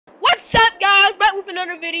What's up, guys? Back with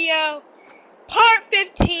another video. Part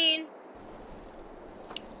 15.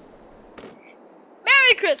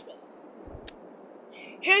 Merry Christmas.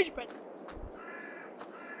 Here's your presents.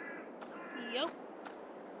 Here you go.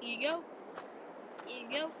 Here you go. Here you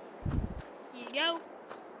go. Here you go.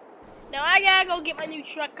 Now I gotta go get my new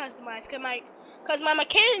truck customized cause my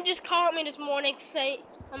mechanic just called me this morning saying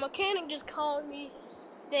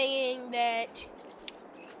that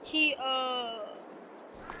he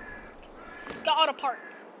got all the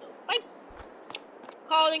parts. So like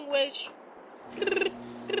calling wish.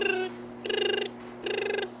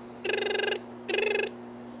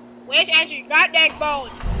 Where's Andrew? Goddamn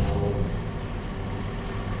phone.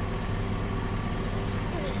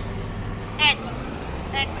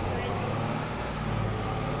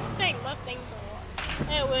 Mustangs a lot.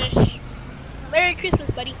 I wish. Merry Christmas,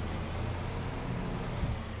 buddy.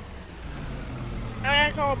 I'm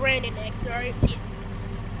gonna call Brandon next, alright? See ya.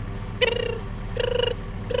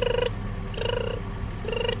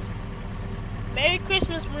 Merry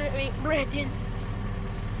Christmas, Brandon.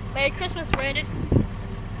 Merry Christmas, Brandon.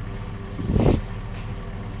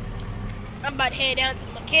 I'm about to head down to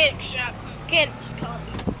the mechanic shop. The mechanic just called me.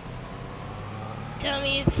 Tell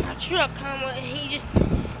me it's my truck, he just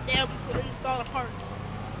help me install the parts.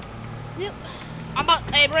 Yep. I'm about,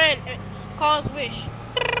 hey Brandon, call us Wish.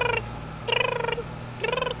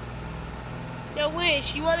 Yo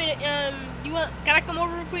Wish, you want me to, can I come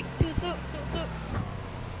over real quick? See what's up,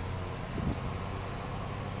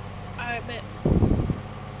 Alright, bet.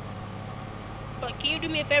 But can you do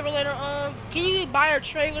me a favor later on? Can you buy a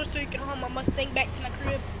trailer so you can haul my Mustang back to my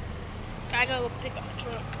crib? I gotta go pick up my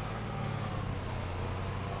truck.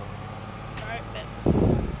 Alright, bet.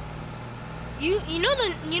 You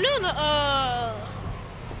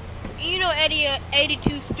know Eddie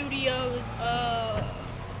 82 Studios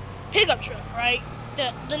pickup truck, right?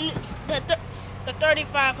 The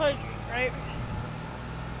 3500, right?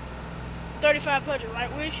 3500,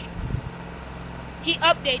 right, Wish? He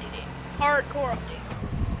updated it. Hardcore update.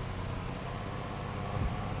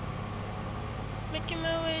 Making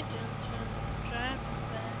my way downtown, driving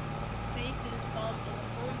fast, faces bumping,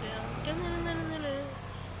 home down,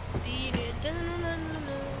 speeding,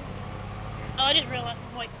 Oh, I just realized,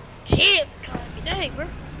 like, chance calling me. Dang, bro.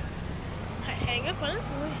 Hang up on it,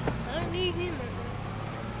 boy. I don't need him, bro.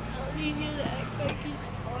 I don't need him to act like he's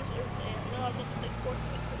boss everything. I know I'm just a big fork.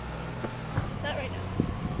 Not right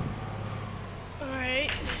now.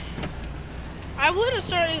 Alright. I would have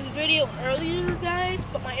started this video earlier, guys,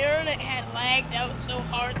 but my internet had lagged out so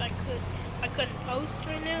hard that I couldn't post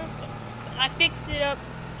right now, so I fixed it up.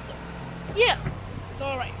 So yeah, it's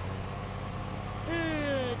alright.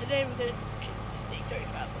 Today we're gonna stay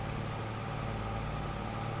 35.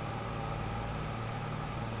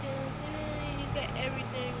 He's got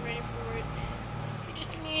everything ready for it. He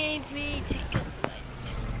just needs me to customize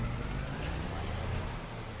it.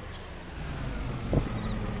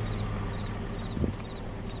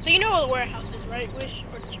 So you know where the warehouse is, right? Wish,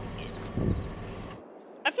 or did you forget?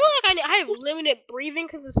 I feel like I have limited breathing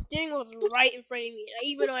because the steering was right in front of me,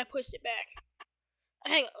 even though I pushed it back.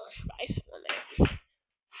 Hang on, guys, one minute.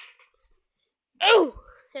 Oh,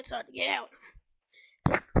 that's hard to get out.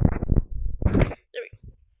 There we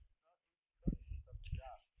go.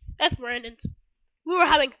 That's Brandon's. We were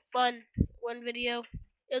having fun. One video.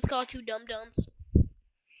 It was called Two Dum Dums.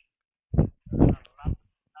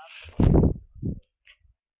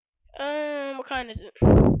 What kind is it?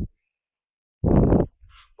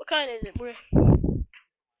 What kind is it?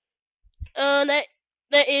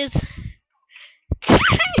 That is.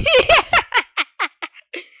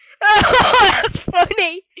 Oh, that's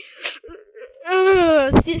funny.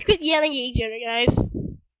 Quit yelling at each other, guys.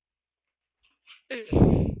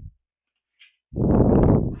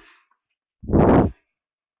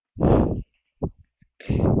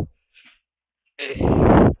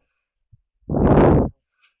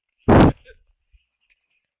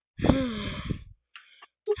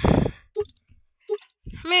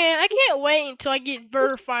 Man, I can't wait until I get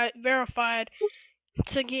verified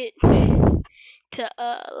to get to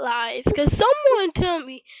live, because someone told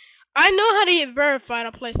me I know how to get verified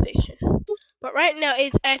on PlayStation, but right now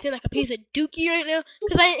it's acting like a piece of dookie right now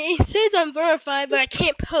because it says I'm verified, but I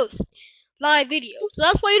can't post live videos. So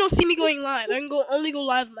that's why you don't see me going live. I can only go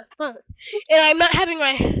live on my phone, and I'm not having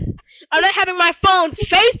my phone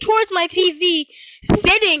face towards my TV,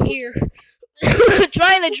 sitting here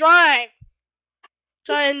trying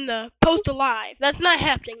to post a live. That's not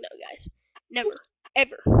happening though, guys. Never,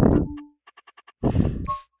 ever.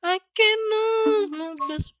 I can lose my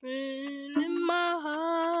best friend in my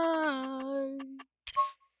heart.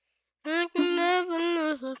 I can never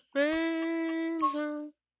lose a friend.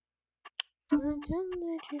 Who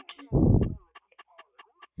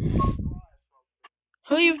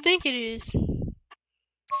do you think it is?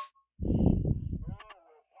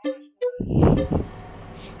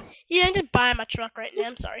 Yeah, I'm just buying my truck right now.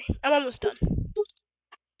 I'm sorry. I'm almost done.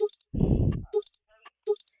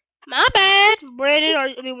 My bad,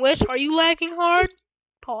 Brandon. Wish, are you lagging hard?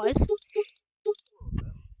 Pause.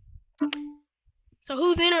 So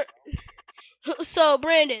who's in it? So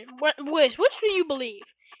Brandon, Wish, which do you believe?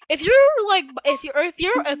 If you're like, if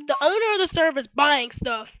the owner of the server is buying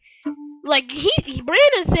stuff, like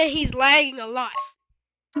Brandon said he's lagging a lot.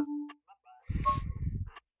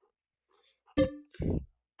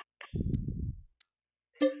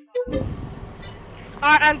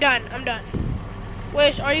 Alright, I'm done. I'm done.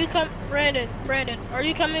 Wish, are you Brandon, are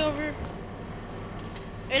you coming over?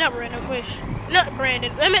 Hey, not Brandon, Wish. Not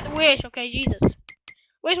Brandon. I meant Wish, okay, Jesus.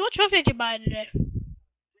 Wish, what truck did you buy today?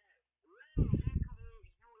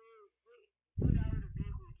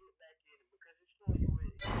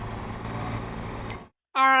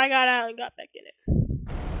 Alright, I got out and got back in it.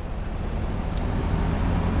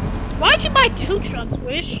 Why'd you buy 2 trucks,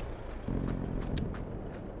 Wish?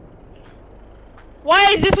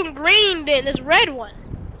 Why is this one green then, this red one?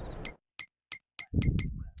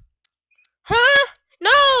 Huh?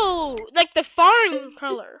 No! Like the foreign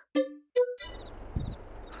color.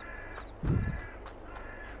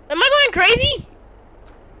 Am I going crazy?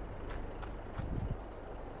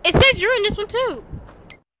 It says you're in this one too.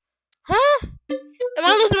 Huh? Am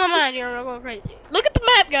I losing my mind here or am I going crazy? Look at the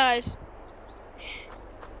map, guys.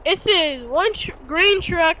 It says one green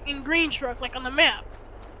truck and green truck, like on the map.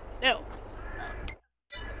 No.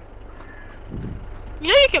 You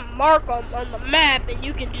know you can mark on the map and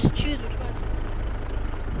you can just choose which one.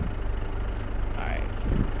 Alright.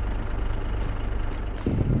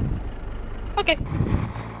 Okay.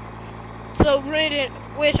 So Brandon,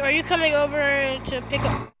 Wish, are you coming over to pick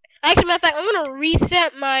up? Actually, matter of fact, I'm gonna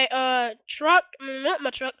reset my truck. Not my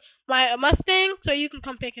truck, my Mustang, so you can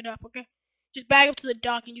come pick it up. Okay? Just back up to the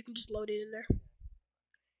dock and you can just load it in there.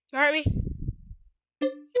 You heard me?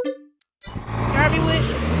 You heard me,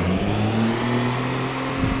 Wish?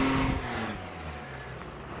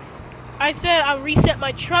 I said I'll reset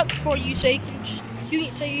my truck for you so you can just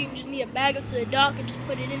need a bag up to the dock and just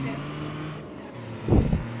put it in there.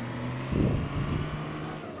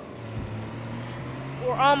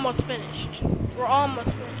 We're almost finished. We're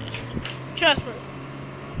almost finished. Trust me.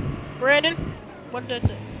 Brandon, what did I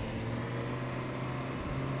say?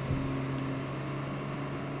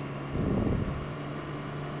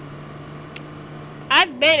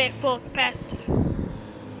 I've been at full capacity.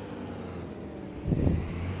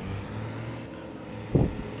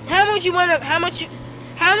 How much you wanna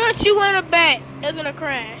bet it's gonna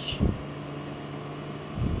crash?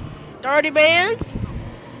 30 bands?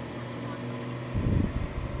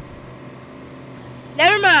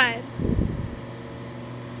 Never mind.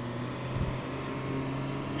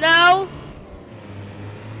 No.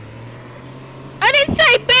 I didn't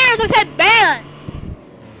say bears, I said bands.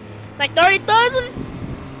 Like 30,000?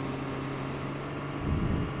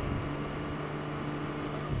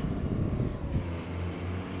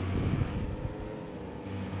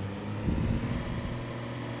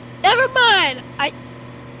 Never mind.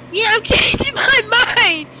 I'm changing my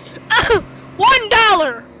mind.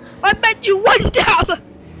 $1. I bet you $1.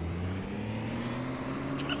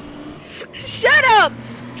 Shut up.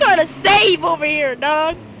 I'm trying to save over here,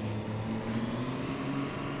 dog.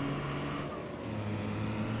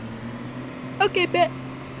 Okay, bet.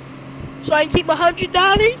 So I can keep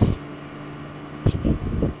 $100?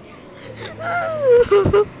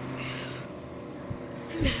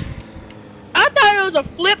 I thought there was a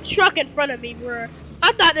flip truck in front of me, bro.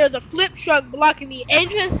 I thought there was a flip truck blocking the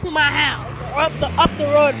entrance to my house, or up the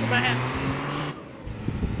road from my house.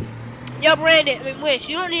 Yo, Brandon, Wish,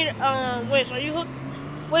 you don't need Wish, are you hooked?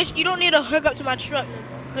 Wish, you don't need to hook up to my truck no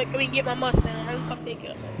more. Let me get my Mustang. I can come pick it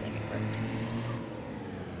up in a second, bro.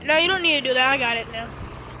 No, you don't need to do that. I got it now.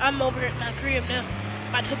 I'm over at my crib now.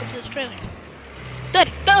 I took it to this trailer.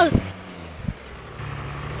 $30.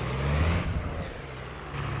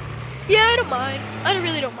 Yeah, I don't mind. I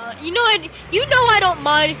really don't mind. You know I don't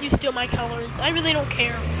mind if you steal my colors. I really don't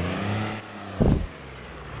care.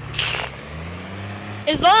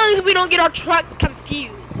 As long as we don't get our trucks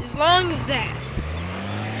confused. As long as that.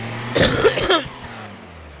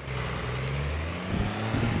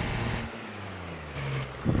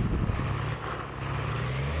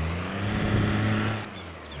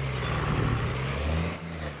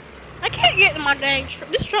 I can't get in my dang truck.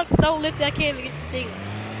 This truck's so lifted I can't even get the thing.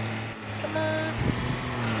 Come on.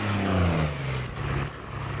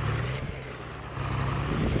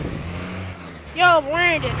 Yo,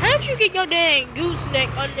 Brandon, how'd you get your dang gooseneck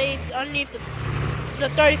underneath the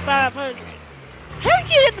 3500? How'd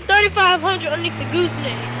you get the 3500 underneath the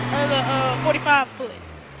gooseneck on the 45 foot?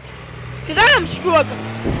 Cause I am struggling.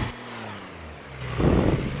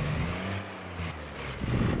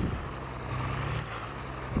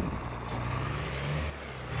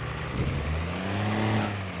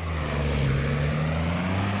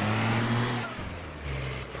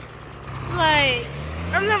 Like,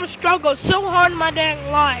 I've never struggled so hard in my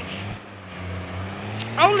dang life.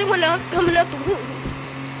 Only when I was coming up the womb.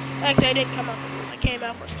 Actually, I didn't come out the womb. I came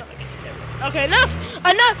out for stomach. Okay, enough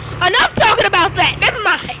talking about that. Never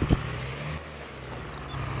mind.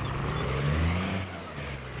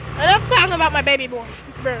 Enough talking about my baby boy.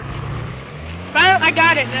 Bird. Finally, I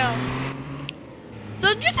got it now.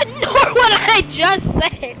 So just ignore what I just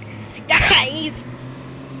said, guys.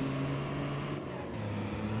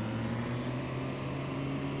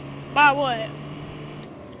 By what?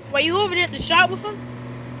 Wait, you over there at the shop with him?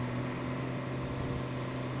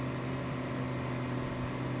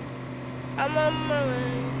 I'm on my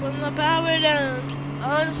way, putting my power down,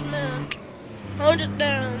 on the smell, 100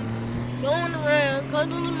 downs, going around, close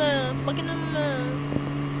to the mouth, smoking the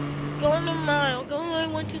mouth, going a mile,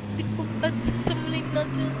 going 1, 2, 3, 4, 5, 6, 7, 8, 9,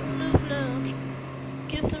 10, on the snow,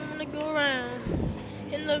 get someone to go around,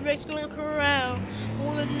 in the brakes going corral,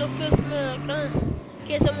 holding no fist milk,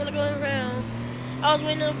 get someone to go around, I was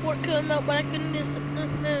waiting on the fork to come out, but I couldn't do something,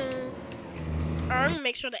 I'm gonna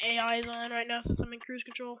make sure the AI is on right now since I'm in cruise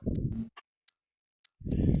control.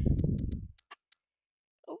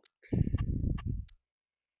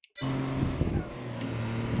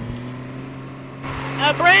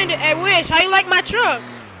 Brandon, hey, Wish, how you like my truck?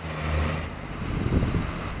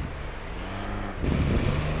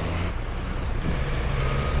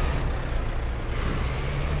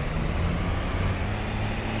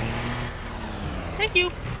 Thank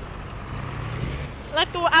you.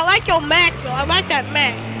 I like your Mac though. I like that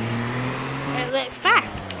Mac. And like fact,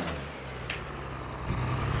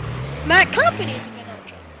 Mac company is a good old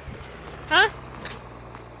truck. Huh?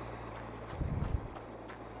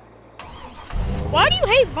 Why do you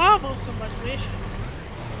hate Volvo so much, Wish?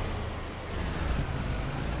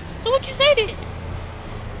 So what you say then?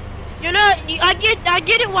 You're not. I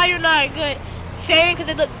get it why you're not a good fan because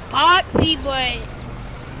it looks boxy, but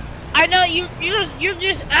I know you're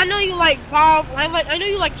just. I know you like Volvo. I know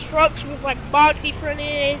you like trucks with like boxy front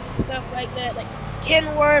ends and stuff like that, like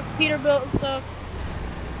Kenworth, Peterbilt and stuff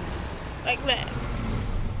like that.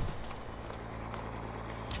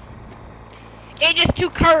 It's just too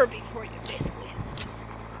curvy for you, basically.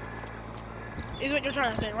 Is what you're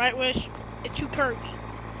trying to say, right, Wish? It's too curvy,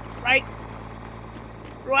 right?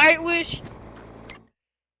 Right, Wish?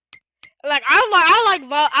 Like I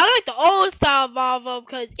like the old style Volvo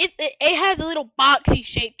because it has a little boxy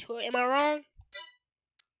shape to it. Am I wrong?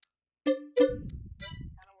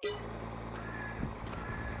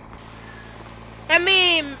 I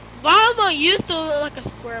mean, Volvo used to look like a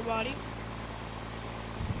square body.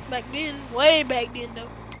 Back then, way back then though.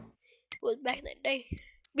 It was back in that day.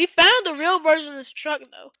 We found the real version of this truck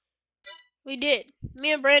though. We did.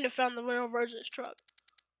 Me and Brandon found the real version of this truck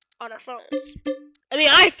on our phones. I mean,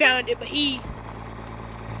 I found it, but he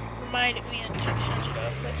reminded me and touched it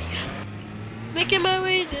up. But yeah. Making my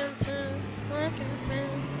way downtown.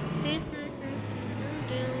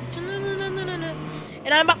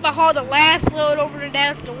 And I'm about to haul the last load over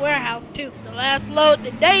down to the warehouse too. The last load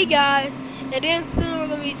today, guys. And then soon we're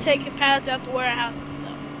gonna be taking pallets out the warehouse and stuff.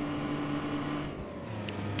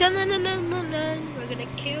 We're gonna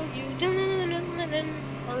kill you.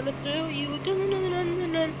 I'm gonna throw you.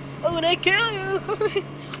 I'm gonna kill you.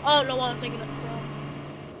 I don't know why I'm thinking that song.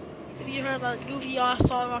 If you heard that goofy ass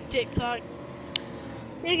song off TikTok,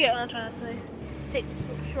 you get what I'm trying to say. Take this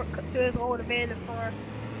little shortcut to this old abandoned farm.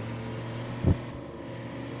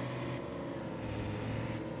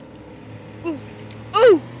 Ooh!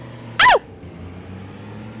 Ooh! Ow!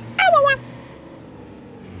 Ow!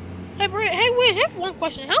 Hey, Wiz, I have one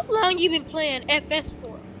question. How long you been playing FS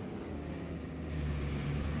for?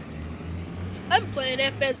 I've been playing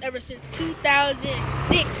FS ever since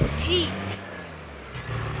 2016.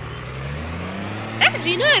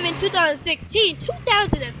 Actually, not even 2016,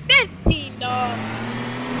 2015, dog.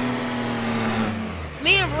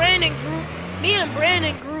 Me and Brandon,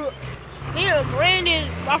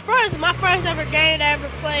 my first ever game I ever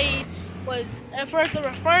played was, the first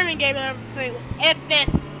ever farming game I ever played was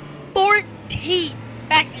FS 14,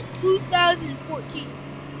 back in 2014.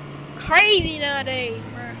 Crazy nowadays,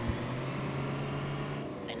 bro.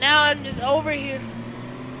 And now I'm just over here.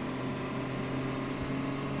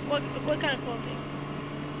 What kind of clothing?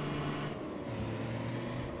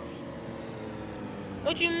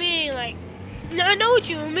 What you mean? Like, no, I know what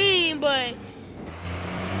you mean, but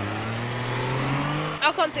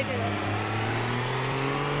I'll come pick it up.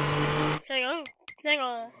 Hang on, hang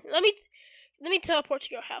on. Let me teleport to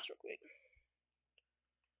your house real quick.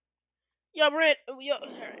 Yo, Brand, yo,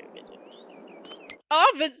 alright, visit. Oh,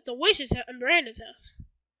 I'll visit the Wish's house and Brandon's house.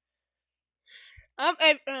 I'm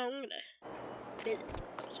gonna visit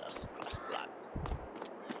his house across the block.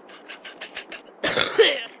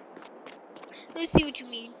 Let me see what you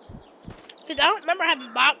mean. Cause I don't remember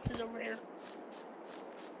having boxes over here.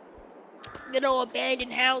 Good old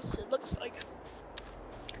abandoned house, it looks like.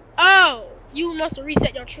 Oh, you must have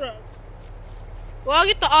reset your truck. Well, I'll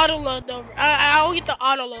get the auto load over. I'll get the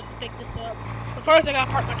auto load to pick this up. But first, I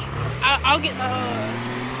gotta park my truck. I'll get my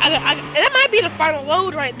and that might be the final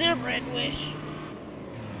load right there, Brand Wish.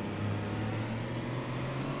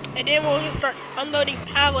 And then we'll just start unloading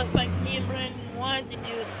pallets like me and Brandon wanted to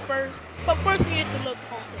do it first. But first, we have to load the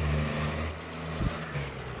whole thing.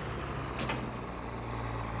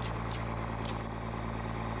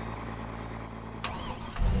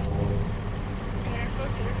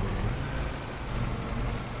 Okay.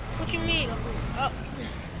 What you mean? Oh.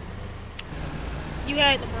 You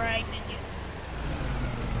had the brag, didn't you?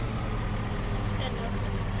 And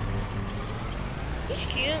which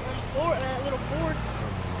kid on the board, that little board.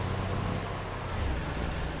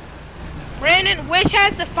 Brandon, Wish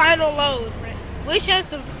has the final load, Brandon. Wish has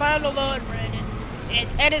the final load, Brandon.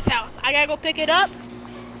 It's at his house. I gotta go pick it up.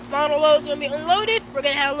 Final load's gonna be unloaded. We're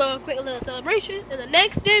gonna have a quick little celebration. And the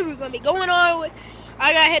next day, we're gonna be going on with.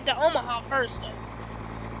 I gotta hit to Omaha first, though.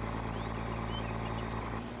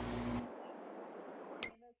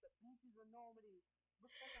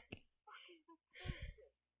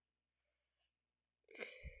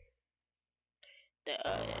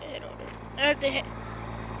 Head over.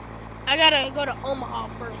 I gotta go to Omaha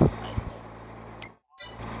first, guys.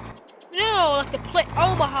 No, like the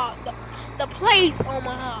Omaha, the place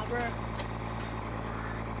Omaha, bro.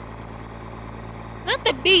 Not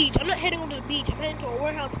the beach. I'm not heading over to the beach. I'm heading to a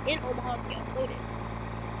warehouse in Omaha to get unloaded.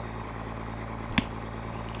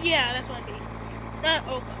 Yeah, that's what I mean. Not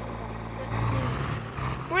Oklahoma.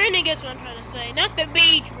 Brandon gets what I'm trying to say. Not the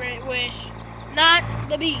beach, Wish. Not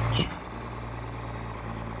the beach.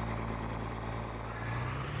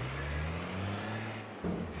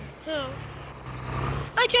 Oh.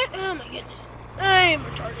 I checked. Oh my goodness. I am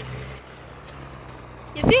retarded.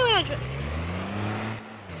 You see what I'm trying?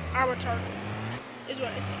 I'm retarded. Is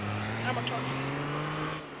what I say. I'm retarded.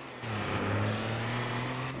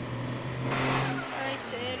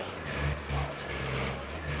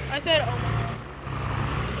 I said Omaha.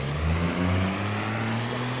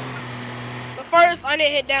 But first, I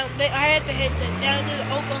didn't hit down. I had to hit down to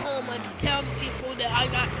Oklahoma to tell the people that I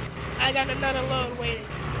got another load waiting.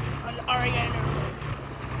 Already got another load.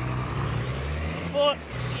 But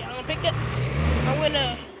see, I'm gonna pick that. I'm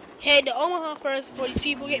gonna head to Omaha first before these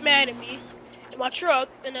people get mad at me in my truck,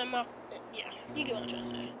 and then yeah, you get what I'm trying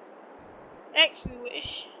to say. Actually,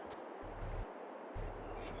 Wish.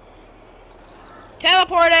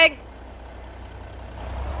 Teleporting.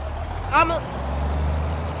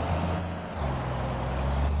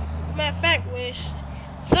 Matter of fact, Wish.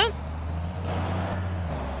 Some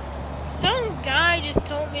guy just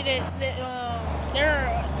told me that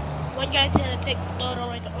one guy's gonna take the load all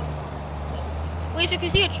the way to Omaha. So, Wish, if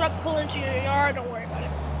you see a truck pull into your yard, don't worry about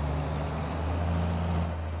it.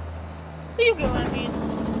 You get what I mean.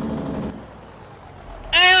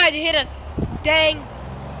 I had to hit a dang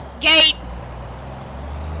gate.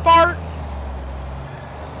 Fart.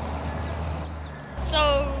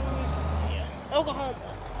 So, yeah, Oklahoma.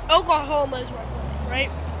 Oklahoma is right.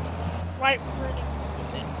 Right, Brandon.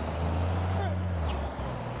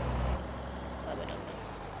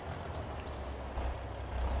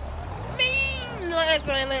 No, that's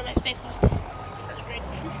what I learned. I say something. First grade.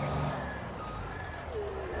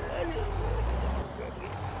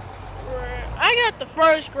 I got the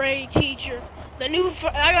first grade teacher.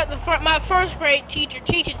 My first grade teacher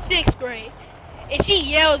teaching 6th grade, and she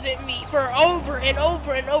yells at me for over and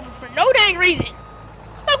over and over for no dang reason.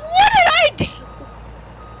 Like, what did I do?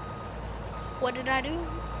 What did I do?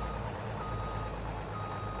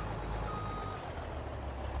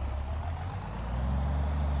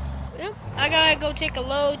 Yep, I gotta go take a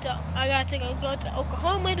load to. I gotta go to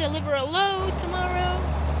Oklahoma, deliver a load tomorrow.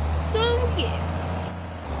 So yeah.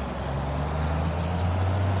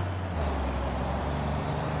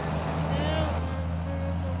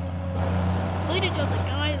 Wait until the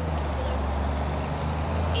guy in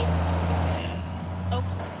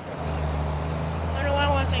Oklahoma. I don't know why I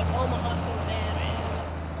want to say Omaha so bad, man.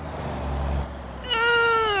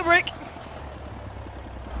 Ah, brick.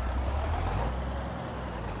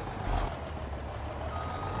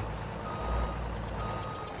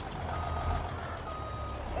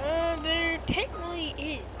 technically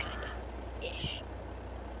is kinda ish.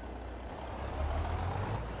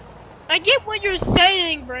 I get what you're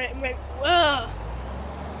saying, Brent.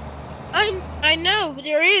 I know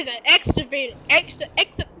there is an excavator. Hey,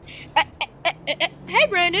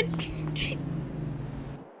 Brandon.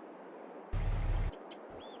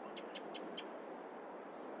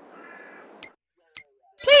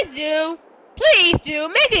 Please do.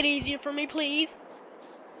 Make it easier for me, please.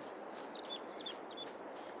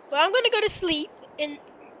 Well, I'm gonna go to sleep and.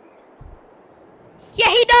 Yeah,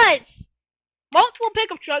 he does. Multiple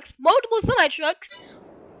pickup trucks, multiple semi trucks.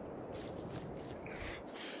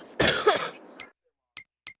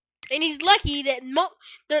 And he's lucky that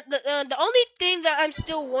the only thing that I'm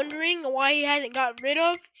still wondering why he hasn't got rid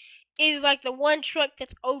of is like the one truck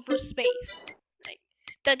that's over space. Like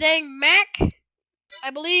the dang Mac,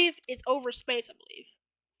 I believe, is over space. I believe,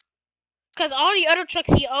 because all the other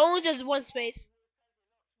trucks he owns is one space.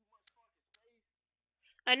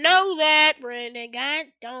 I know that, Brandon.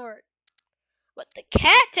 God darn. But the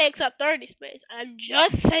cat takes up 30 space. I'm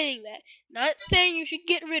just saying that. Not saying you should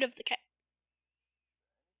get rid of the cat.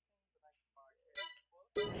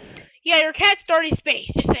 Yeah, your cat's 30 space.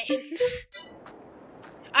 Just saying.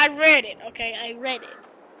 I read it, okay? I read it.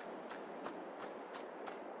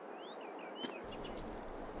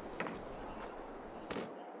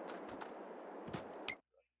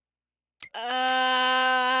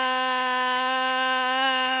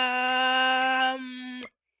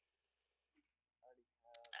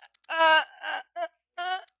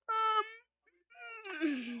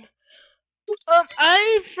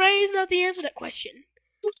 I phrase not the answer to that question.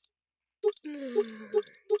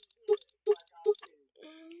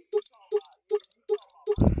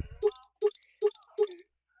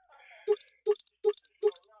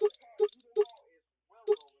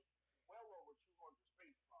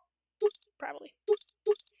 Probably.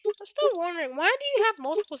 I'm still wondering, why do you have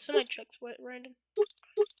multiple semi trucks, Brandon?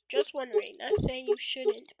 Just wondering. Not saying you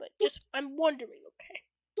shouldn't, but just I'm wondering. Okay.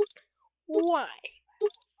 Why?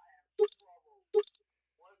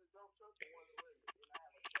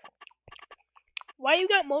 Why you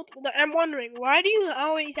got multiple? I'm wondering. Why do you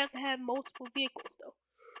always have to have multiple vehicles, though?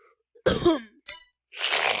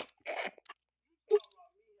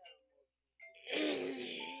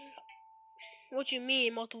 What you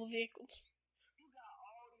mean, multiple vehicles?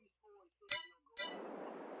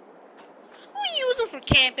 We use them for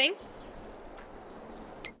camping.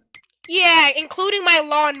 Yeah, including my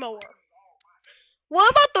lawnmower.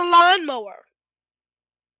 What about the lawnmower?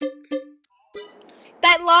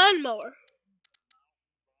 That lawnmower.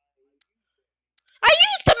 I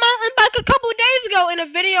used the mountain bike a couple of days ago in a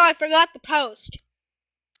video I forgot to post.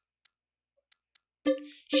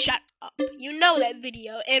 Shut up. You know that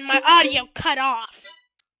video, and my audio cut off.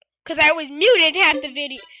 Because I was muted half the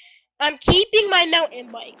video. I'm keeping my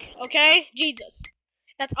mountain bike, okay? Jesus.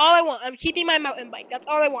 That's all I want. I'm keeping my mountain bike. That's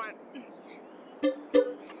all I want.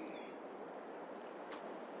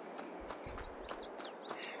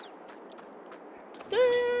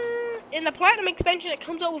 In the Platinum expansion, it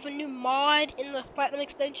comes out with a new mod in the Platinum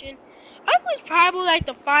expansion. I was probably like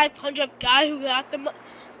the 500th guy who got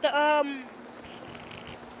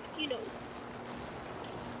you know.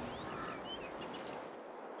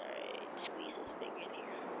 Alright, squeeze this thing in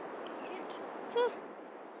here.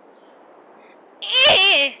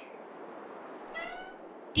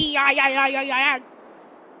 D-I-I-I-I-I.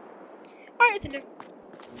 Alright, it's in there.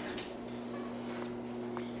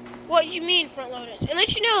 What do you mean front loaders? And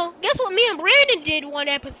let you know, guess what me and Brandon did one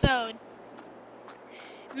episode?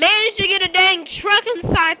 Managed to get a dang truck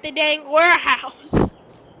inside the dang warehouse.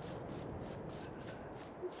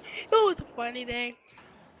 It was a funny day.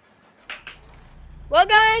 Well,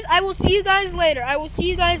 guys, I will see you guys later. I will see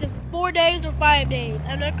you guys in 4 days or 5 days.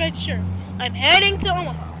 I'm not quite sure. I'm heading to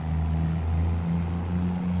Omaha.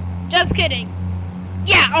 Just kidding.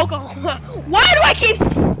 Yeah, Oklahoma. Why do I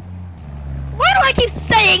keep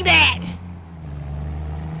saying that?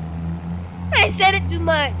 I said it too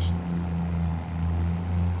much.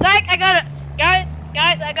 Zach, I got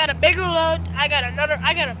a bigger load. I got a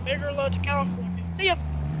bigger load to California. See ya.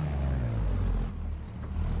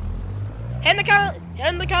 Heading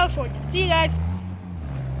to California. See you guys.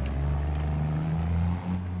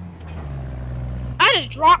 I just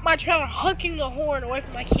dropped my trailer, honking the horn away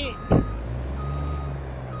from my kids.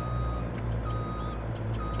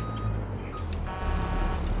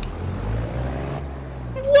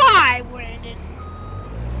 Why, Brandon?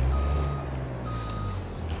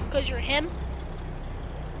 Because you're him?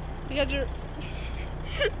 Because you're...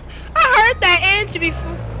 I heard that answer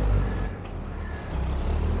before.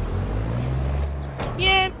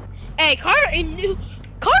 Yeah. Hey, Carter,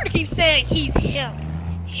 Carter keeps saying he's him.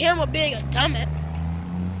 Him of being a dumbass.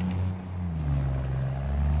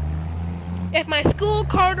 If my school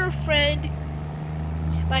Carter friend,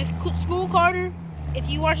 school Carter, if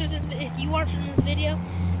you watching this video,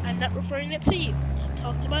 I'm not referring it to you. I'm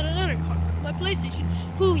talking about another Carter from my PlayStation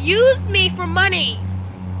who used me for money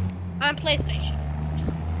on PlayStation.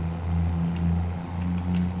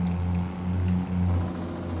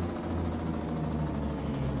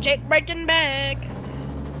 Jake breaking back.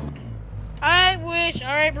 I wish.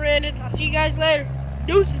 Alright, Brandon. I'll see you guys later.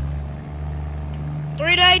 Deuces.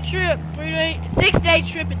 3-day trip. 6-day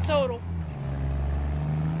trip in total.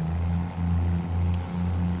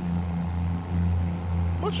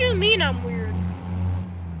 What you mean I'm weird?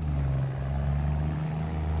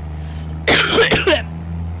 I'm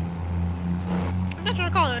not trying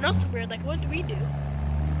to call it us weird. Like, what do we do?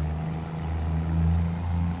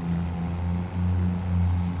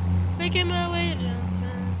 Making my way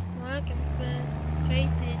downtown, walking fast,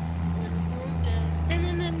 face it,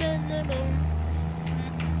 and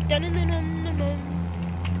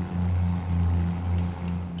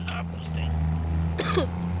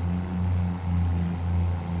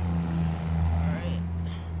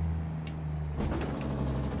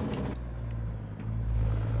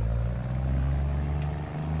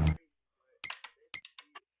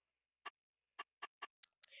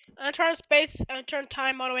Alright. I turn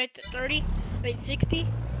time all the way to 30, 60.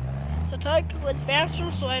 So time can run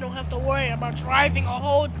faster so I don't have to worry about driving a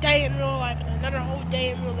whole day in real life and another whole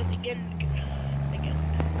day in real life again.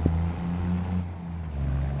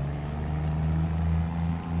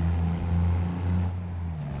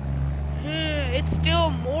 It's still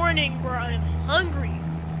morning, bro. I'm hungry.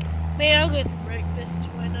 Man, I'll get breakfast.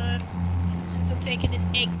 Why not? Since I'm taking this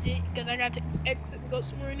exit, because I gotta take this exit and go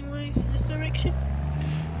somewhere anyways in this direction.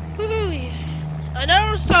 Woo-hoo.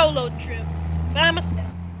 Another solo trip by myself.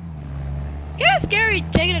 It's kind of scary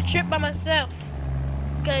taking a trip by myself,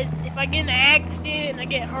 because if I get in an accident and I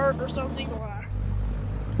get hurt or something, or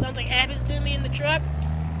something happens to me in the truck,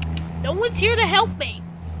 no one's here to help me.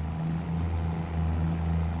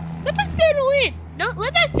 Let that settle in. No,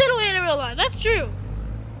 let that settle in real life. That's true.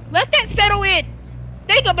 Let that settle in.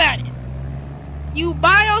 Think about it. You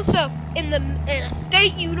by yourself in a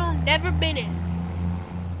state you don't never been in.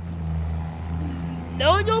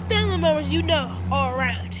 No family members you know are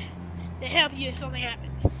around to help you if something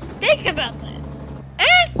happens. Think about that.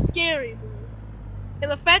 That's scary, bro.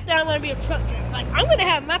 And the fact that I'm gonna be a truck driver, like I'm gonna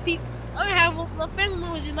have my people, I'm gonna have my family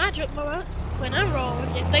members in my truck when I'm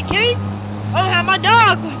rolling. If they can't, I'm gonna have my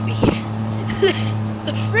dog with me.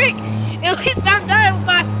 The frick! At least I'm dying with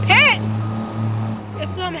my pet. If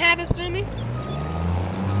something happens to me,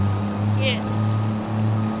 yes.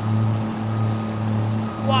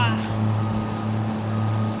 Why?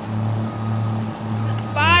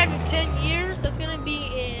 5 to 10 years. That's gonna be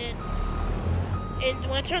in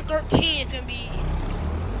when I turn 13. It's gonna be.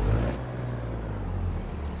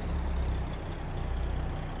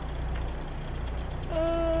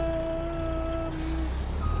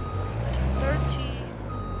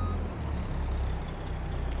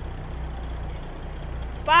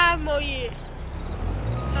 5 more years.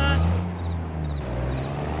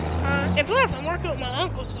 And plus, I'm working with my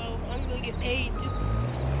uncle, so I'm gonna get paid too.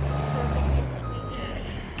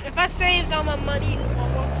 If I saved all my money while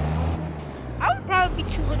working with my uncle, I would probably be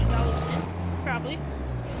 $200 in. Probably.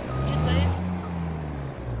 Just saying.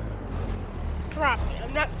 Probably.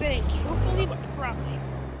 I'm not saying truthfully, but probably.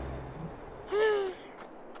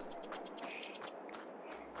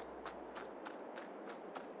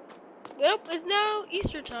 Well, it's now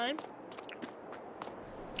Easter time.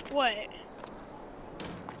 What?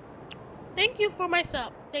 Thank you for my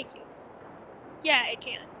sub. Thank you. Yeah, I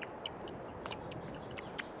can.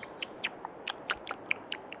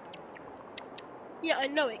 Yeah, I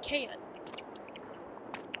know it can.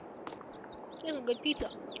 There's some good pizza.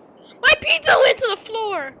 My pizza went to the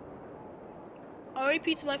floor!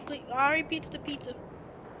 R.I.P. to my fleet. R.I.P. to the pizza.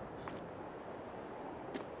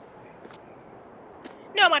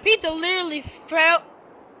 No, my pizza literally fell.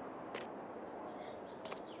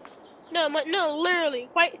 No, literally,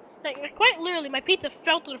 quite literally, my pizza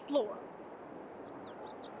fell to the floor.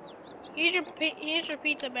 Here's your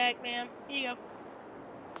pizza bag, ma'am. Here you go.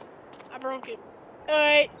 I broke it. All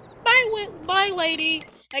right, bye, lady.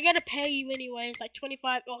 I gotta pay you anyways, like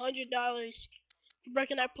 $25 or $100 for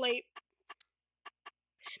breaking that plate.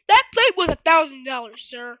 That plate was $1,000,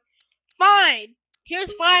 sir. Fine.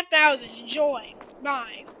 Here's $5,000. Enjoy.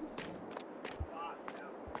 Bye.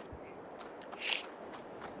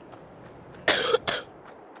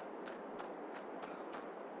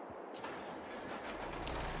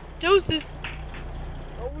 Deuces.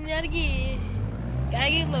 Gotta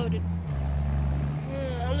get loaded.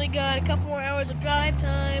 Only got a couple more hours of drive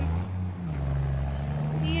time. So,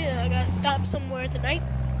 yeah, I gotta stop somewhere tonight.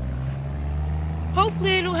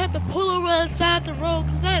 Hopefully I don't have to pull over on the side of the road,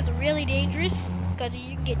 because that's really dangerous. Because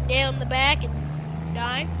you can get nailed in the back and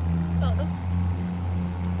die. Oh no.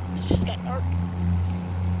 This just got dark.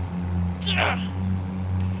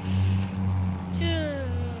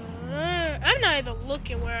 I'm not even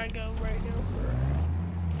looking where I go right now.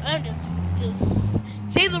 I'm just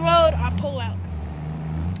see the road, I pull out.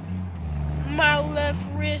 My left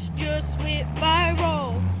wrist just went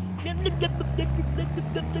viral.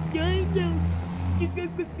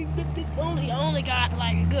 Only got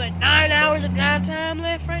like a good 9 hours of downtime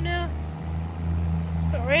left right now.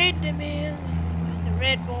 Red man, the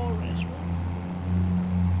Red Bull restaurant.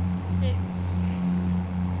 Yeah.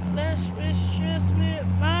 Left wrist just went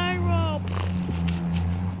viral.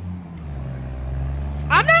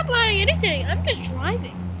 I'm not playing anything. I'm just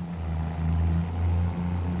driving.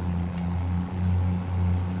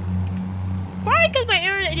 Probably because my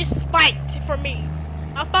internet just spiked for me.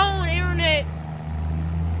 My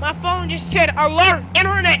phone just said alert,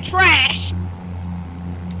 internet trash.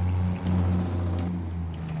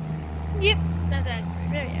 Yep, that's that.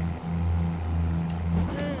 There you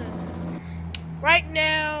go. Right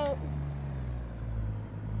now.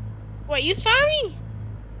 Wait, you saw me?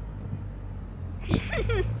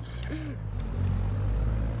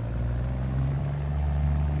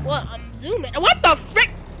 Well, I'm zooming. What the frick?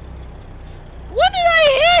 What did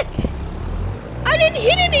I hit? I didn't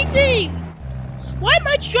hit anything. Why'd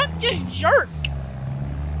my truck just jerk?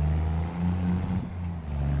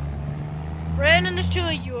 Brandon, there's 2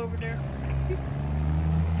 of you over there.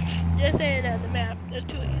 Just saying that on the map. There's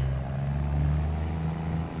 2 of you.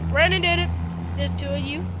 Brandon did it. There's 2 of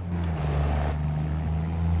you.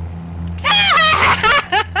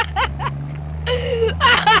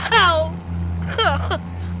 Ow!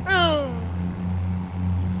 Oh.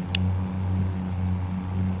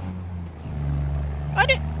 I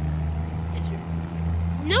did.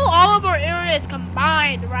 You know all of our internet's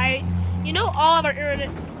combined, right? You know all of our internet.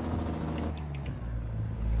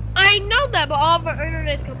 I know that, but all of our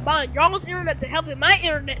internet's combined. Y'all's internet's helping my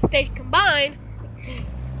internet stay combined.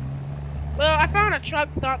 Well, I found a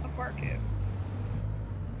truck stop to park here.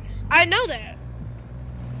 I know that.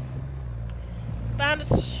 Found a.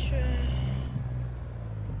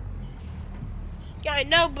 Yeah, I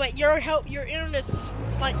know, but your internet's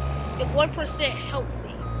like the 1% helped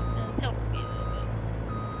me. It's helping me a little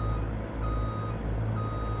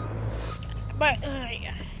bit. But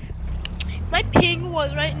yeah. My ping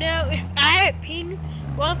was right now. If I had ping,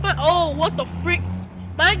 well, if I, oh, what the frick?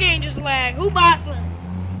 My game just lagged. Who bought some?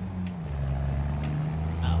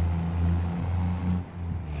 Oh.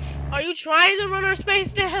 Are you trying to run our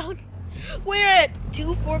space down? We're at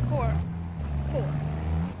 244. 4.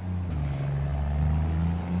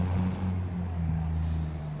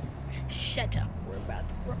 Shut up.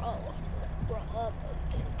 We're almost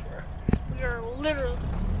there. We're literally.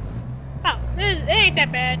 Oh, it ain't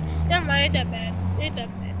that bad. Never mind, ain't that bad. Ain't that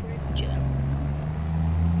bad. Chill out.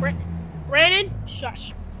 Brandon,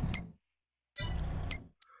 shush.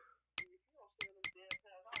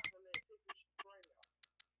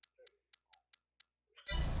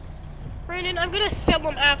 Brandon, I'm gonna sell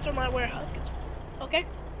them after my warehouse gets full. Okay?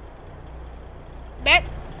 Bet.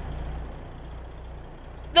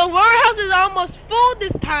 The warehouse is almost full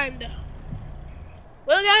this time, though.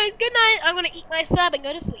 Well, guys, good night. I'm gonna eat my sub and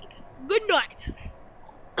go to sleep. Good night.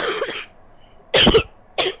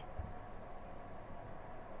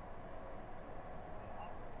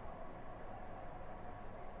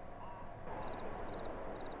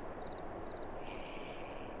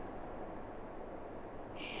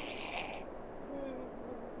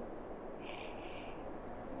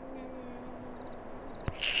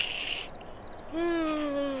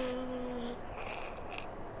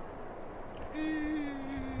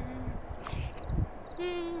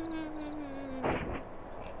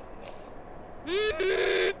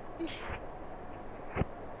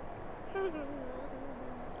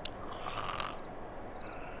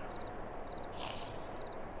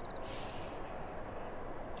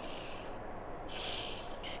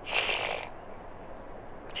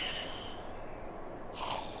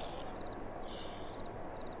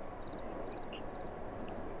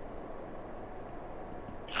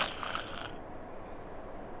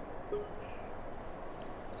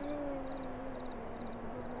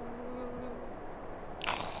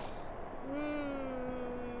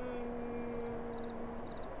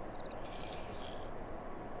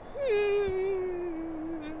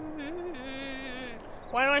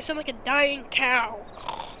 Why do I sound like a dying cow?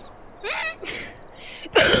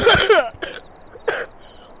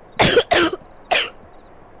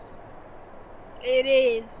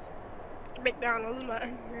 McDonald's,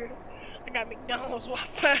 man. I got McDonald's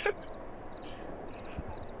Wi-Fi.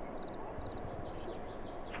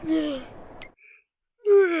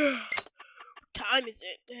 Time is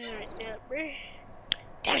it right now, bruh?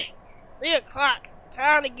 Dang, 3 o'clock.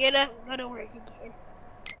 Time to get up and go to work again.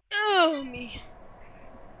 Oh me.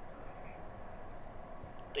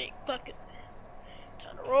 Big fucking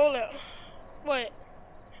time to roll out. What?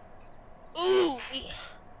 Ooh me.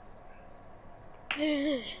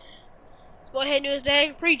 Let's go ahead and do this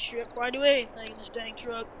dang pre-trip before I do anything in this dang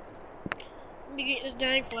truck. Let me get this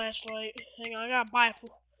dang flashlight. Hang on, I gotta buy it for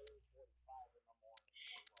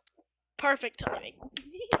perfect timing.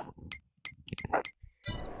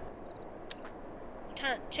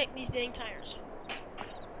 Time to check these dang tires.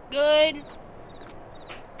 Good.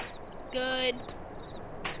 Good.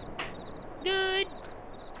 Good.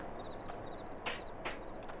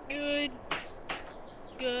 Good.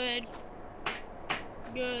 Good.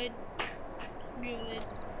 Good. Good.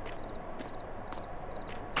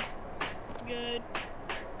 Good.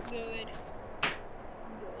 Good.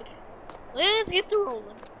 Good. Let's get the rolling.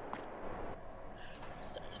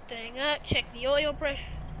 Start this thing up. Check the oil pressure.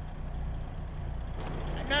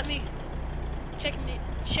 Not me. Checking the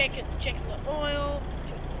oil. Checking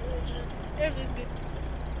the engine. Everything's good.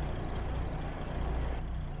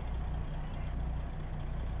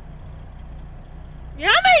 Yeah,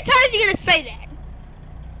 how many times are you gonna say that?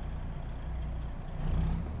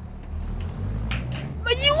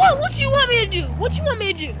 But what you want me to do? What you want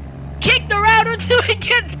me to do? Kick the router until it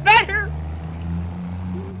gets better?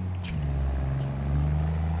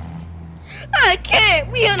 I can't.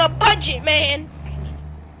 We on a budget, man.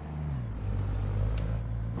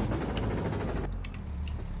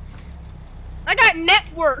 I got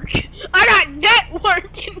network. I got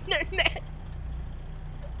network internet.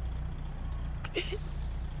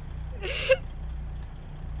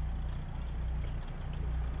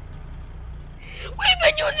 We've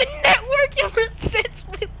been using network ever since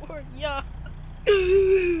we were young.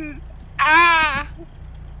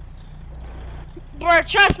 Bro,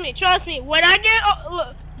 trust me. When I get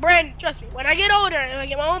look, Brandon, trust me. When I get older and I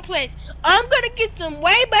get my own place, I'm gonna get some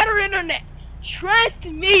way better internet. Trust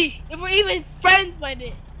me. If we're even friends by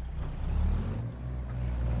then.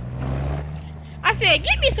 I said,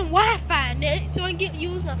 give me some Wi-Fi, net, so I can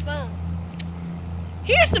use my phone.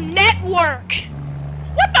 Here's some network.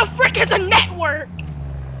 What the frick is a network?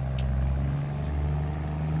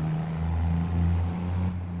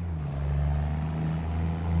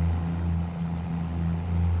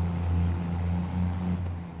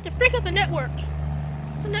 The frick is a network?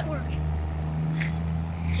 It's a network.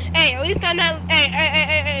 Hey, at least I'm not.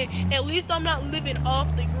 Hey. At least I'm not living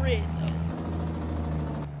off the grid,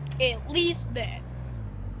 though. At least that.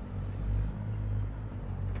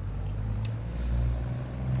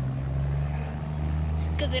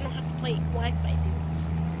 Because they don't have to play Wi-Fi deals.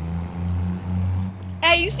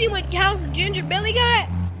 Hey, you see what house Ginger Billy got?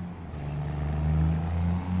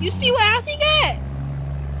 You see what house he got?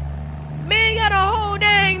 Man got a whole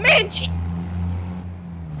dang mansion.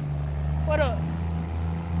 What up?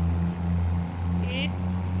 Yeah.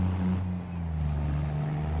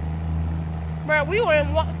 Bro, we were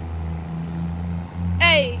in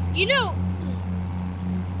Hey, you know,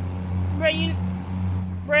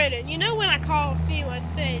 Brandon, you know when I called, see what it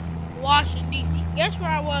says Washington D.C. Guess where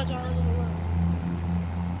I was while I was in the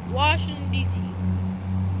room? Washington D.C.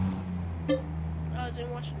 I was in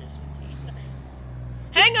Washington D.C.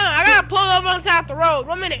 Hang on, I gotta pull over on side the road.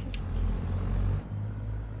 1 minute.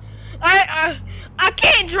 I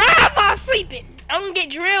can't drive while sleeping. I'm gonna get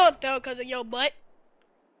drilled though because of your butt.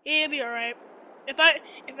 It'll be alright. If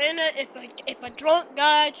a drunk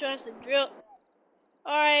guy tries to drill.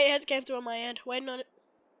 Alright, it has came through on my end. Waiting on it.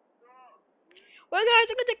 Well guys,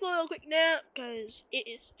 I'm gonna take a little quick nap because it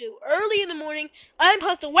is still early in the morning. I'm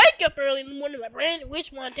supposed to wake up early in the morning. My brain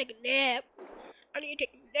which want to take a nap. I need to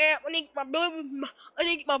take a nap. I need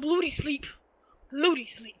to get my bluty sleep. Bluty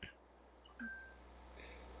sleep.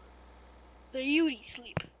 Beauty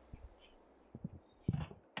sleep.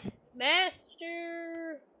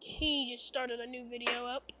 Master Key just started a new video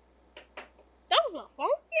up. That was my phone?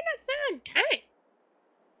 Yeah, that sound dang.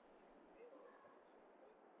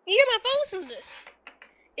 You hear my phone since this?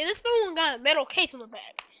 Yeah, this phone got a metal case on the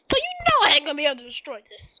back. So you know I ain't gonna be able to destroy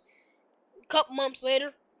this. A couple months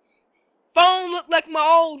later, phone looked like my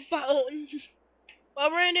old phone. While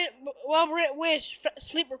we're at Wish,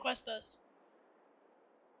 sleep request us.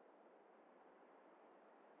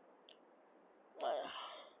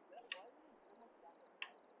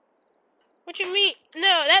 What you mean?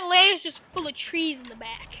 No, that lane's just full of trees in the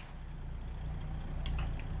back.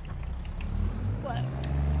 What?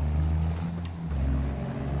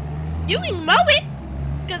 You can mow it,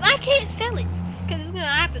 cause I can't sell it, cause it's gonna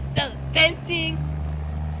have to sell it. Fencing.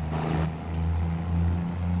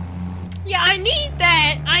 Yeah, I need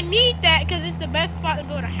that. I need that, cause it's the best spot to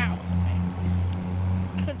build a house.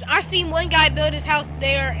 Okay. Cause I seen one guy build his house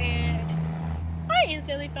there, and I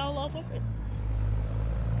instantly fell off of it.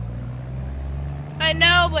 I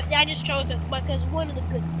know, but I just chose this spot because one of the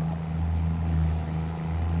good spots.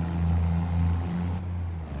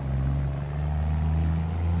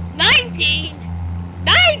 $19.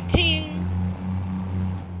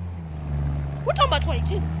 We're talking about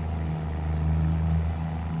 22.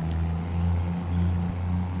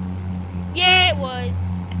 Yeah, it was.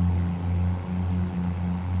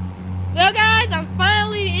 Well, guys, I'm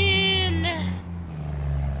finally in.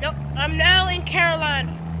 Nope, I'm now in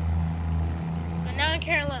Carolina. I'm now in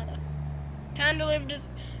Carolina. Time to live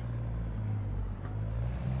this.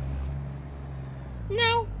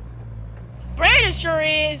 No. Brandon sure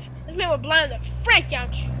is. This man will blind the frick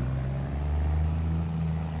out you.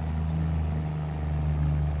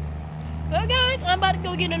 Well, guys, I'm about to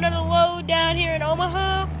go get another load down here in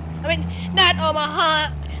Omaha. I mean, not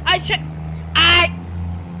Omaha. I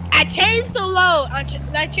changed the load. I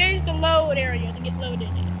changed the load area to get loaded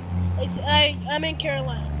in. I'm in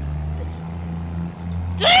Carolina.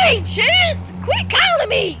 Dang, Chance! Quit calling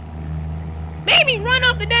me! Made me run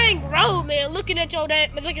off the dang road, man. Looking at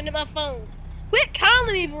my phone. Quit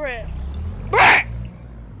calling me, bruh. Bruh!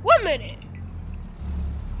 1 minute.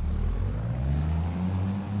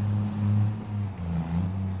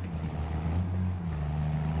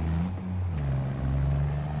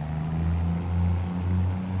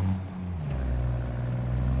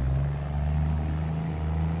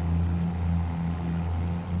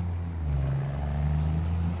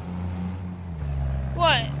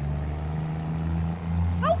 What?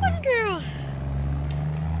 I wonder.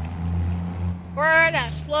 Bro, I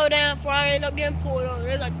gotta slow down before I end up getting pulled over.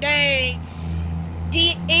 There's a dang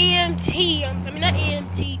EMT. I mean, not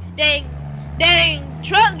EMT. Dang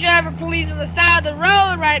truck driver police on the side of the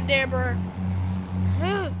road right there, bro.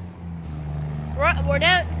 We're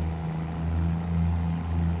down.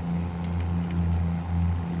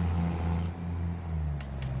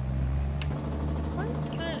 What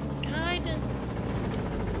kind of.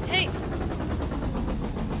 Hey.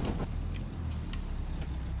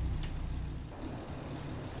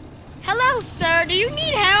 Hello, sir. Do you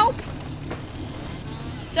need help?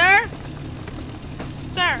 Sir?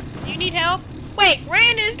 Sir, do you need help? Wait,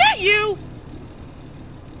 Randon, is that you?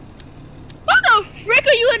 What the frick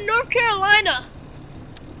are you in North Carolina?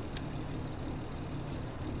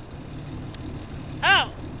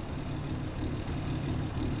 Oh.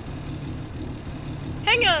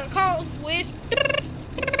 Hang on, call Wish.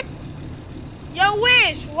 Yo,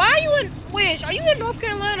 Wish, why are you in Wish? Are you in North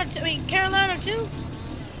Carolina? Carolina too?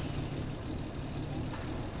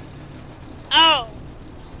 Oh.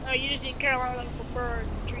 Oh, you just in Carolina looking for bird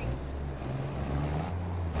trees.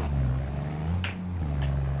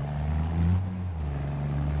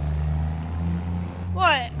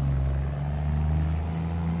 What?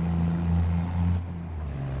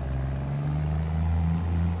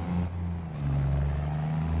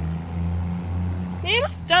 Man, my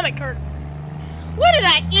stomach hurt. What did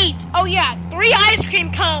I eat? Oh yeah, 3 ice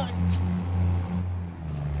cream cones.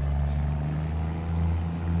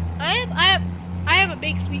 I have a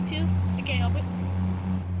big sweet tooth. I can't help it.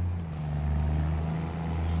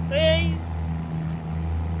 But,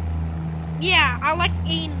 yeah, I like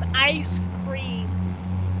eating ice cream.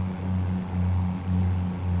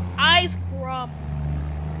 Ice cream.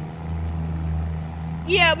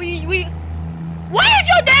 Yeah, we. Why is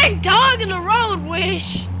your dang dog in the road,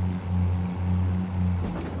 Wish?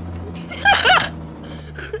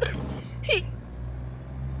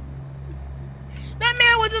 That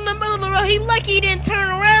man was in the middle of the road. He lucky he didn't turn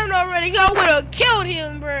around already. I would have killed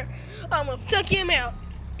him, bro. I almost took him out.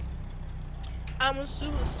 I'm a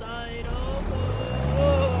suicidal.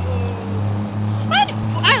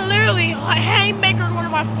 I literally haymakered one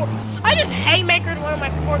of my I just haymakered one of my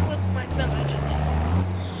forklifts with my son. I just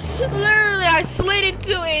did. Literally, I slid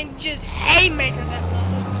into it and just haymakered that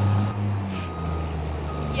mother.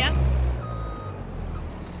 Yep.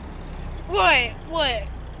 What?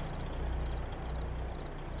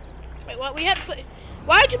 Wait, what? We had to put.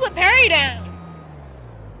 Why'd you put Perry down?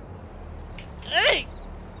 Dang.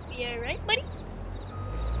 Yeah, right, buddy.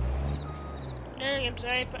 Dang, I'm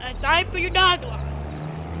sorry for your dog loss.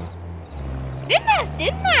 Didn't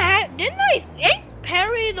I? Ain't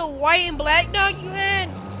Perry the white and black dog you had?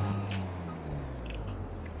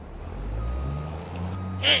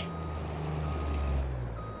 Dang.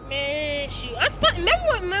 Man, shoot,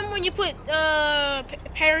 Remember when you put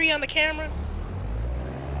Perry on the camera?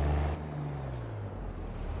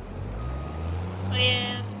 Oh,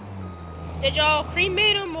 yeah. Did y'all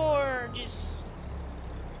cremate him or just?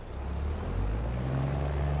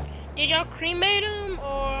 Did y'all cremate him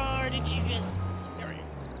or did you just bury him?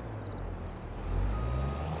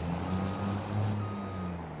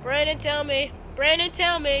 Brandon, tell me. Brandon,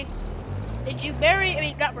 tell me. Did you bury? I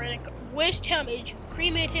mean, not Brandon. Wish, tell me. Did you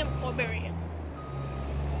cremate him or bury him?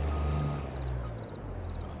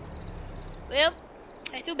 Well,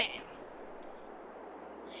 I feel bad.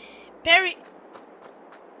 Bury.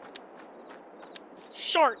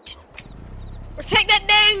 Short. Protect that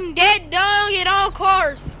dang dead dog at all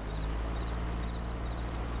costs.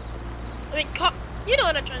 I mean, you know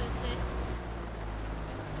what I'm trying to say.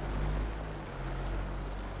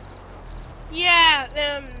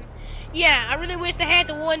 Yeah, I really wish they had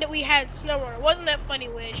the one that we had SnowRunner. Wasn't that funny,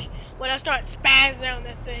 Wish? When I start spazzing out on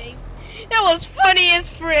that thing. That was funny as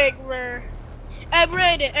frick, bro. Hey,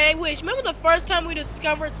 Brandon, hey, Wish, remember the first time we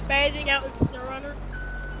discovered spazzing out in SnowRunner?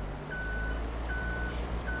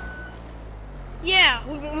 Yeah,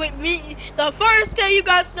 the first day you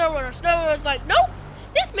got SnowRunner's like, nope,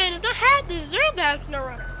 this man does not deserve to have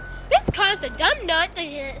SnowRunner. This caused the dumb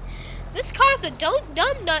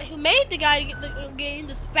nut who made the guy get the game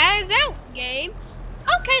to spaz out game.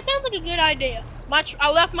 Okay, sounds like a good idea. I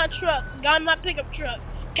left my truck, got in my pickup truck,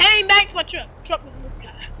 came back to my truck. Truck was in the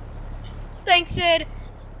sky. Thanks, said,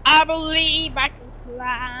 I believe I can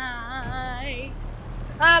fly.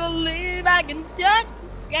 I believe I can touch the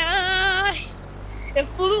sky. It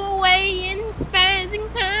flew away in spazzing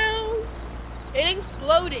town. It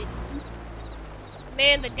exploded.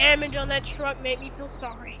 Man, the damage on that truck made me feel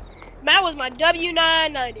sorry. That was my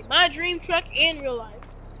W990, my dream truck in real life.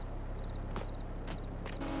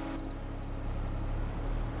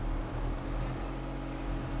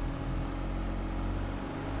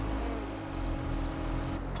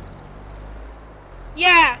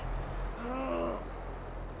 Yeah.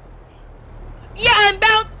 Yeah, I'm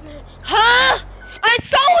about. Huh? I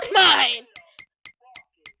sold mine.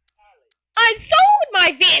 I sold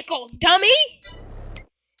my vehicles, dummy.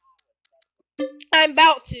 I'm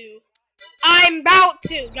about to.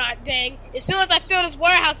 God dang. As soon as I fill this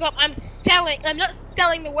warehouse up, I'm selling. I'm not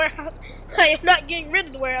selling the warehouse. I am not getting rid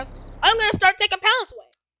of the warehouse. I'm gonna start taking pallets away.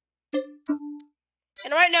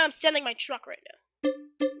 And right now, I'm selling my truck right now.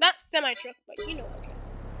 Not semi-truck, but you know what I'm trying to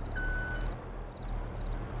say.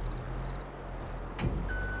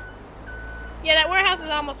 Yeah, that warehouse is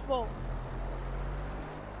almost full.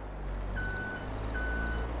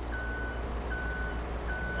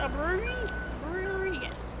 A brewery? Brewery,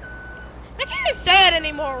 yes. I can't even say it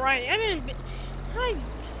anymore, right? I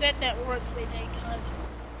said that word 3 times.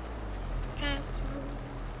 Pass.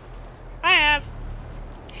 I have.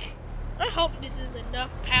 I hope this is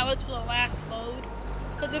enough pallets for the last load.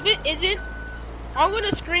 Because if it isn't, I'm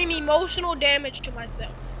gonna scream emotional damage to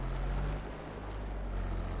myself.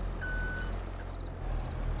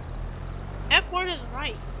 F-word is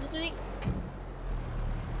right, isn't it?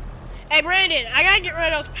 Hey Brandon, I gotta get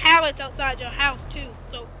rid of those pallets outside your house too,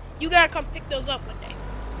 so you gotta come pick those up one day.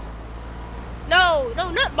 No,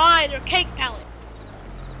 not mine, they're cake pallets.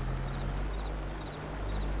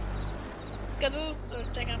 Because those are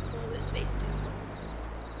taking up a little bit of space too.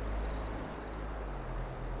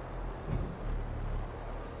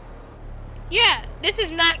 Yeah, this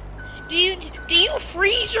is not. Do you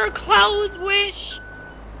freeze your clothes, Wish?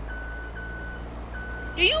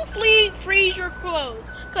 Do you freeze your clothes?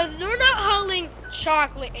 Because they're not holding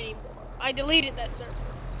chocolate anymore. I deleted that server.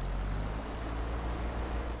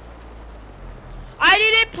 I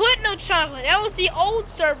didn't put no chocolate. That was the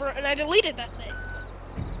old server, and I deleted that thing.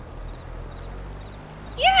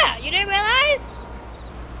 Yeah, you didn't realize?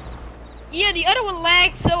 Yeah, the other one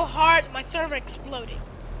lagged so hard my server exploded.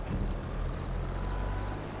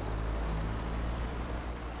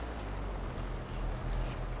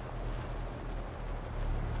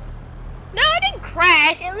 No, it didn't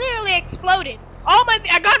crash. It literally exploded.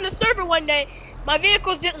 I got in the server one day. My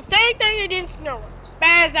vehicles did the same thing. They didn't snow.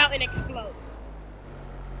 Spaz out and explode.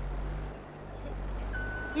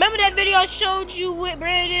 Remember that video I showed you with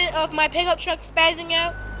Brandon of my pickup truck spazzing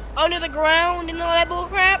out under the ground and all that bull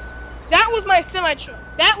crap? That was my semi truck.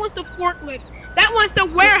 That was the forklift. That was the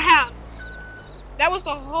warehouse. That was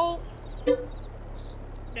the whole.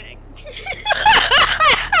 Dang.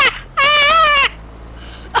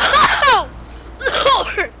 Oh,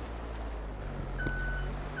 Lord.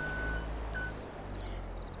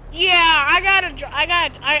 Yeah, I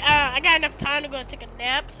got enough time to go take a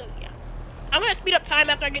nap, so yeah. I'm gonna speed up time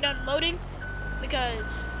after I get done loading,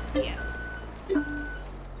 because, yeah.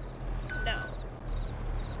 No.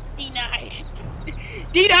 Denied.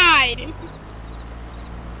 Denied!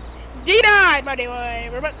 Denied, by the way.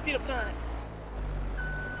 We're about to speed up time.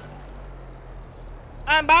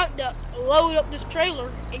 I'm about to load up this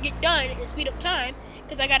trailer and get done and speed up time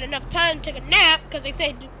because I got enough time to take a nap because they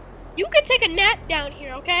said, you can take a nap down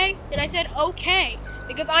here, okay? And I said, okay,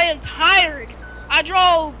 because I am tired. I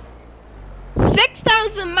drove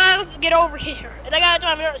 6,000 miles to get over here and I gotta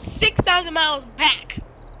drive another 6,000 miles back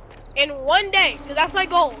in one day because that's my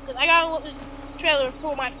goal because I gotta load this trailer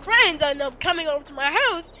for my friends end up coming over to my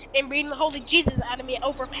house and reading the Holy Jesus out of me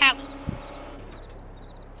over pallets.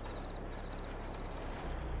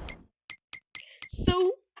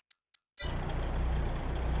 So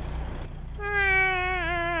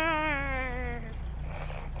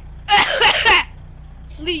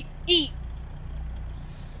sleep, eat,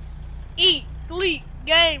 sleep,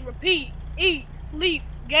 game, repeat, eat, sleep,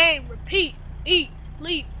 game, repeat, eat,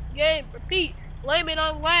 sleep, game, repeat. Blame it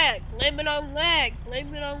on lag, blame it on lag,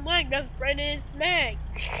 blame it on lag. That's Brendan's snag.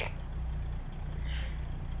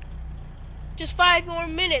 Just 5 more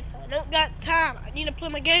minutes. I don't got time. I need to play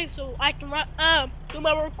my game so I can do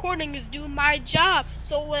my recording is do my job.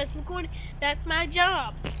 So when it's recording, that's my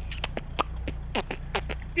job.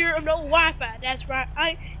 Fear of no Wi-Fi. That's right.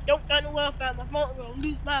 I don't got no Wi-Fi on my phone. I'm gonna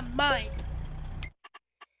lose my mind.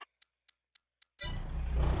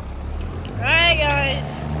 Alright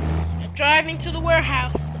guys. I'm driving to the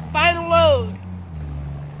warehouse. The final load.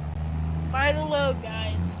 Final load,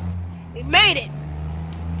 guys. We made it.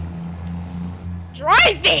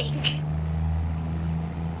 Driving!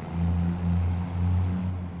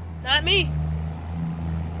 Not me.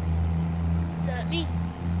 Not me.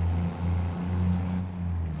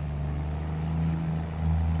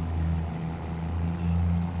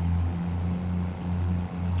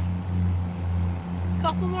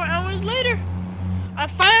 Couple more hours later, I'm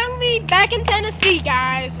finally back in Tennessee,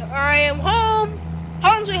 guys. I am home.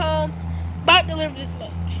 Home sweet home. About to deliver this load.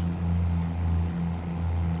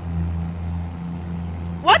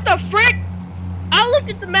 What the frick? I looked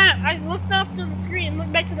at the map. I looked off to the screen,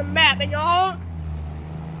 looked back to the map, and all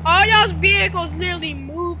y'all's vehicles literally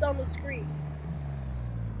moved on the screen.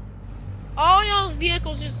 All y'all's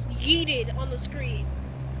vehicles just yeeted on the screen.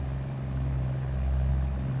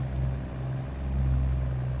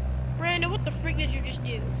 Brandon, what the frick did you just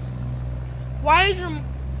do? What is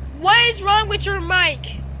wrong with your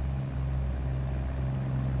mic?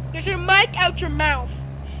 Get your mic out your mouth.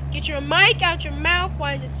 Get your mic out your mouth.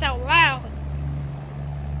 Why does it sound loud?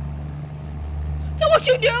 So what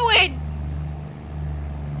you doing?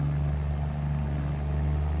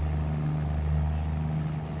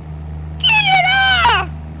 Get it off!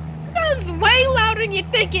 Sounds way louder than you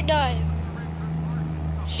think it does.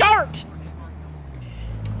 Shart.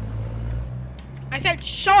 I said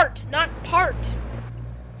shart, not part.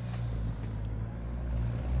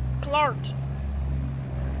 Clart.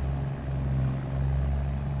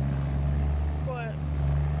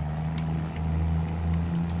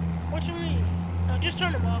 What you mean? No, just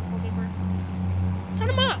turn them off, whatever. Turn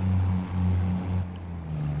them off.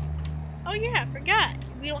 Oh yeah, I forgot.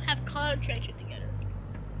 We don't have contracts together.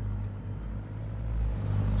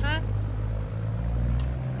 Huh?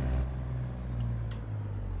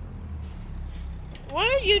 What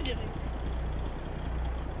are you doing?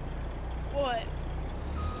 What?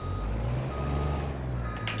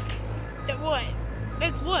 That what?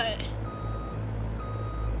 That's what?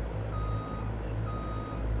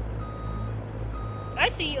 I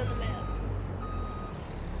see you on the map.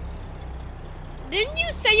 Didn't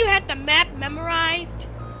you say you had the map memorized?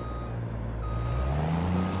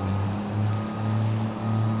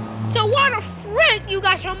 So why the frick you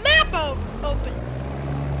got your map open?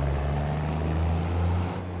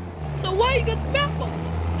 So why you got the map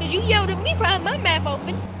open? Cause you yelled at me for having my map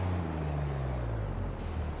open.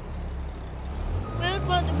 Well, it's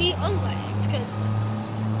about to be unlagged, cause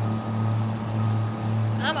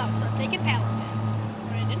I'm about to start taking pallets out.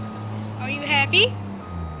 Brandon, are you happy?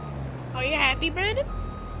 Are you happy, Brandon?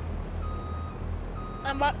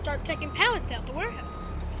 I'm about to start taking pallets out the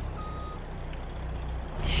warehouse.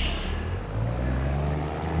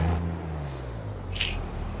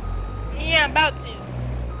 Yeah, I'm about to.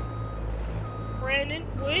 Brandon,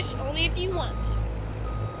 wish only if you want to.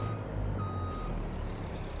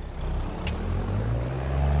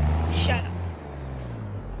 Shut up.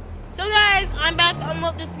 So guys, I'm about to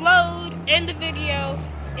unload this load, end the video,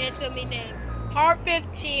 and it's gonna be named Part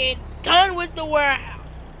 15, Done with the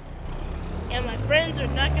Warehouse. And my friends are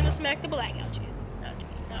not gonna smack the black out you. Not to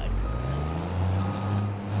me, no.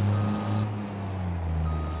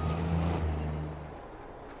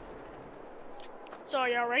 So are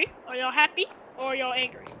y'all ready? Are y'all happy? Or are y'all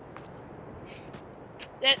angry?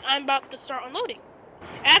 That I'm about to start unloading.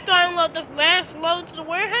 After I unload this last load to the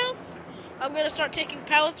warehouse, I'm gonna start taking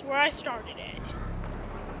pallets where I started at.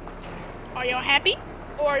 Are y'all happy?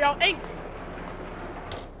 Or are y'all angry?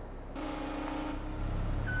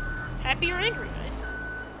 Happy or angry, guys?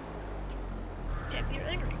 Happy or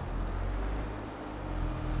angry?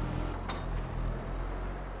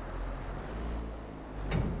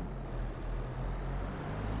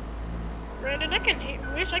 Brandon,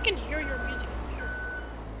 wish I can hear your music up here.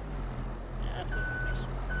 Yeah, that's nice.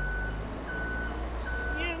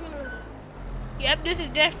 Yeah, I'm gonna... Yep, this is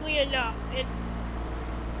definitely enough. And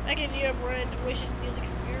I can hear Brandon wish's music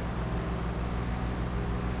up here.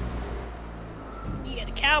 Yeah,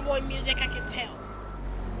 the cowboy music, I can tell.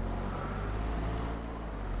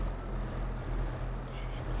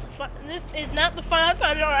 This is not the final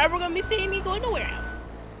time you're ever gonna be seeing me go in the warehouse.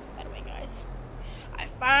 By the way, guys,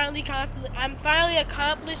 I'm finally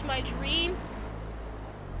accomplished my dream.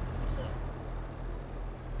 So,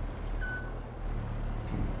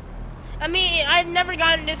 I mean, I've never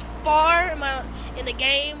gotten this far in the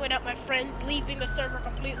game without my friends leaving the server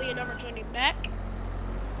completely and never joining back.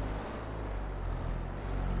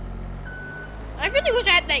 I really wish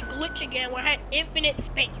I had that glitch again where I had infinite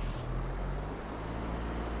space.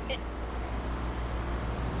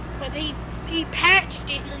 But he patched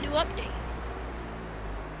it in the new update.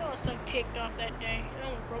 I was so ticked off that day. I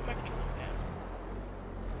almost broke my controller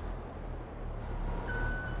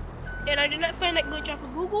down. And I did not find that glitch off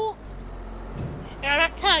of Google. And I'm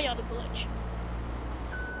not telling y'all the glitch.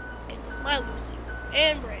 It's my losing.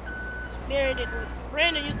 And Brandon's.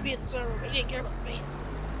 Brandon used to be in the server, but he didn't care about space.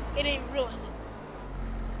 He didn't even realize it.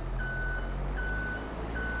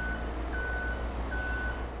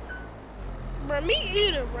 Bro, me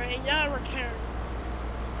either, Brandon. Y'all return.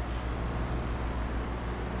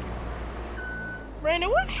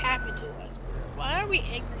 Brandon, what happened to us, bro? Why are we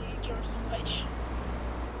angry at each other so much?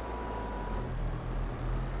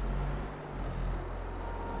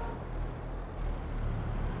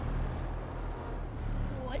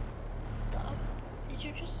 What the did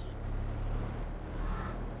you just say?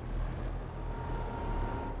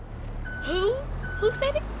 Who? Who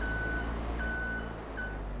said it?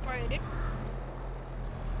 Brandon.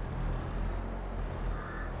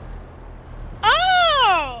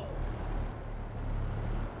 Oh!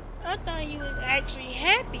 I thought you was actually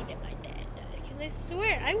happy that my dad died. Because I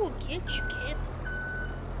swear, I will get you, kid.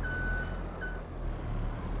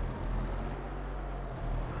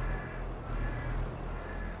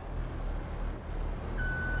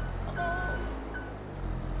 Oh.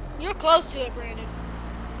 You're close to it, Brandon.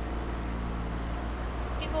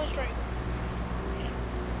 Keep going straight. Yeah.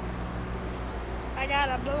 I got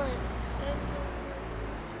a blunt.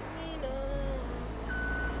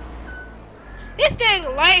 This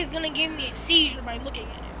dang light is gonna give me a seizure by looking at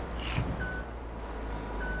it.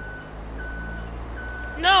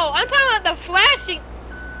 No, I'm talking about the flashing.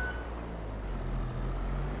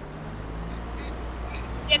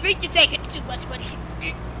 I think you're taking too much, buddy.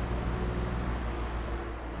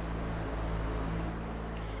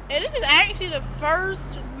 And this is actually the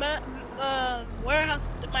first warehouse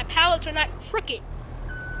that my pallets are not crooked.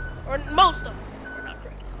 Or most of them are not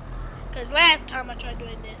crooked. Because last time I tried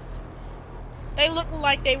doing this, they looked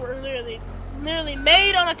like they were literally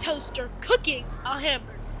made on a toaster cooking a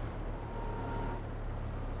hamburger.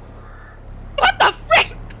 What the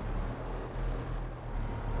frick?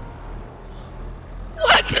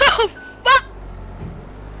 What the fuck?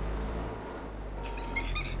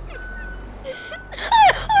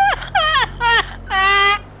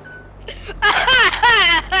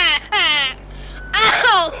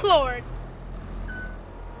 Oh Lord.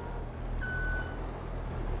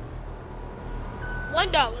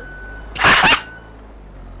 $1.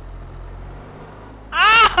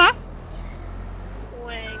 Ah!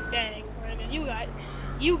 Wang dang, Brandon,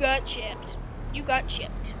 you got chipped. You got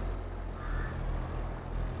chipped.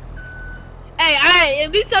 Hey,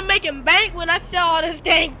 at least I'm making bank when I sell all this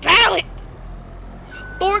dang pallets.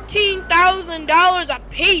 $14,000 a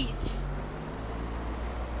piece.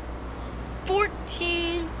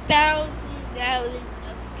 $14,000 a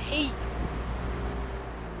piece.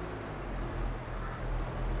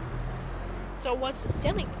 So what's the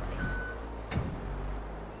selling price?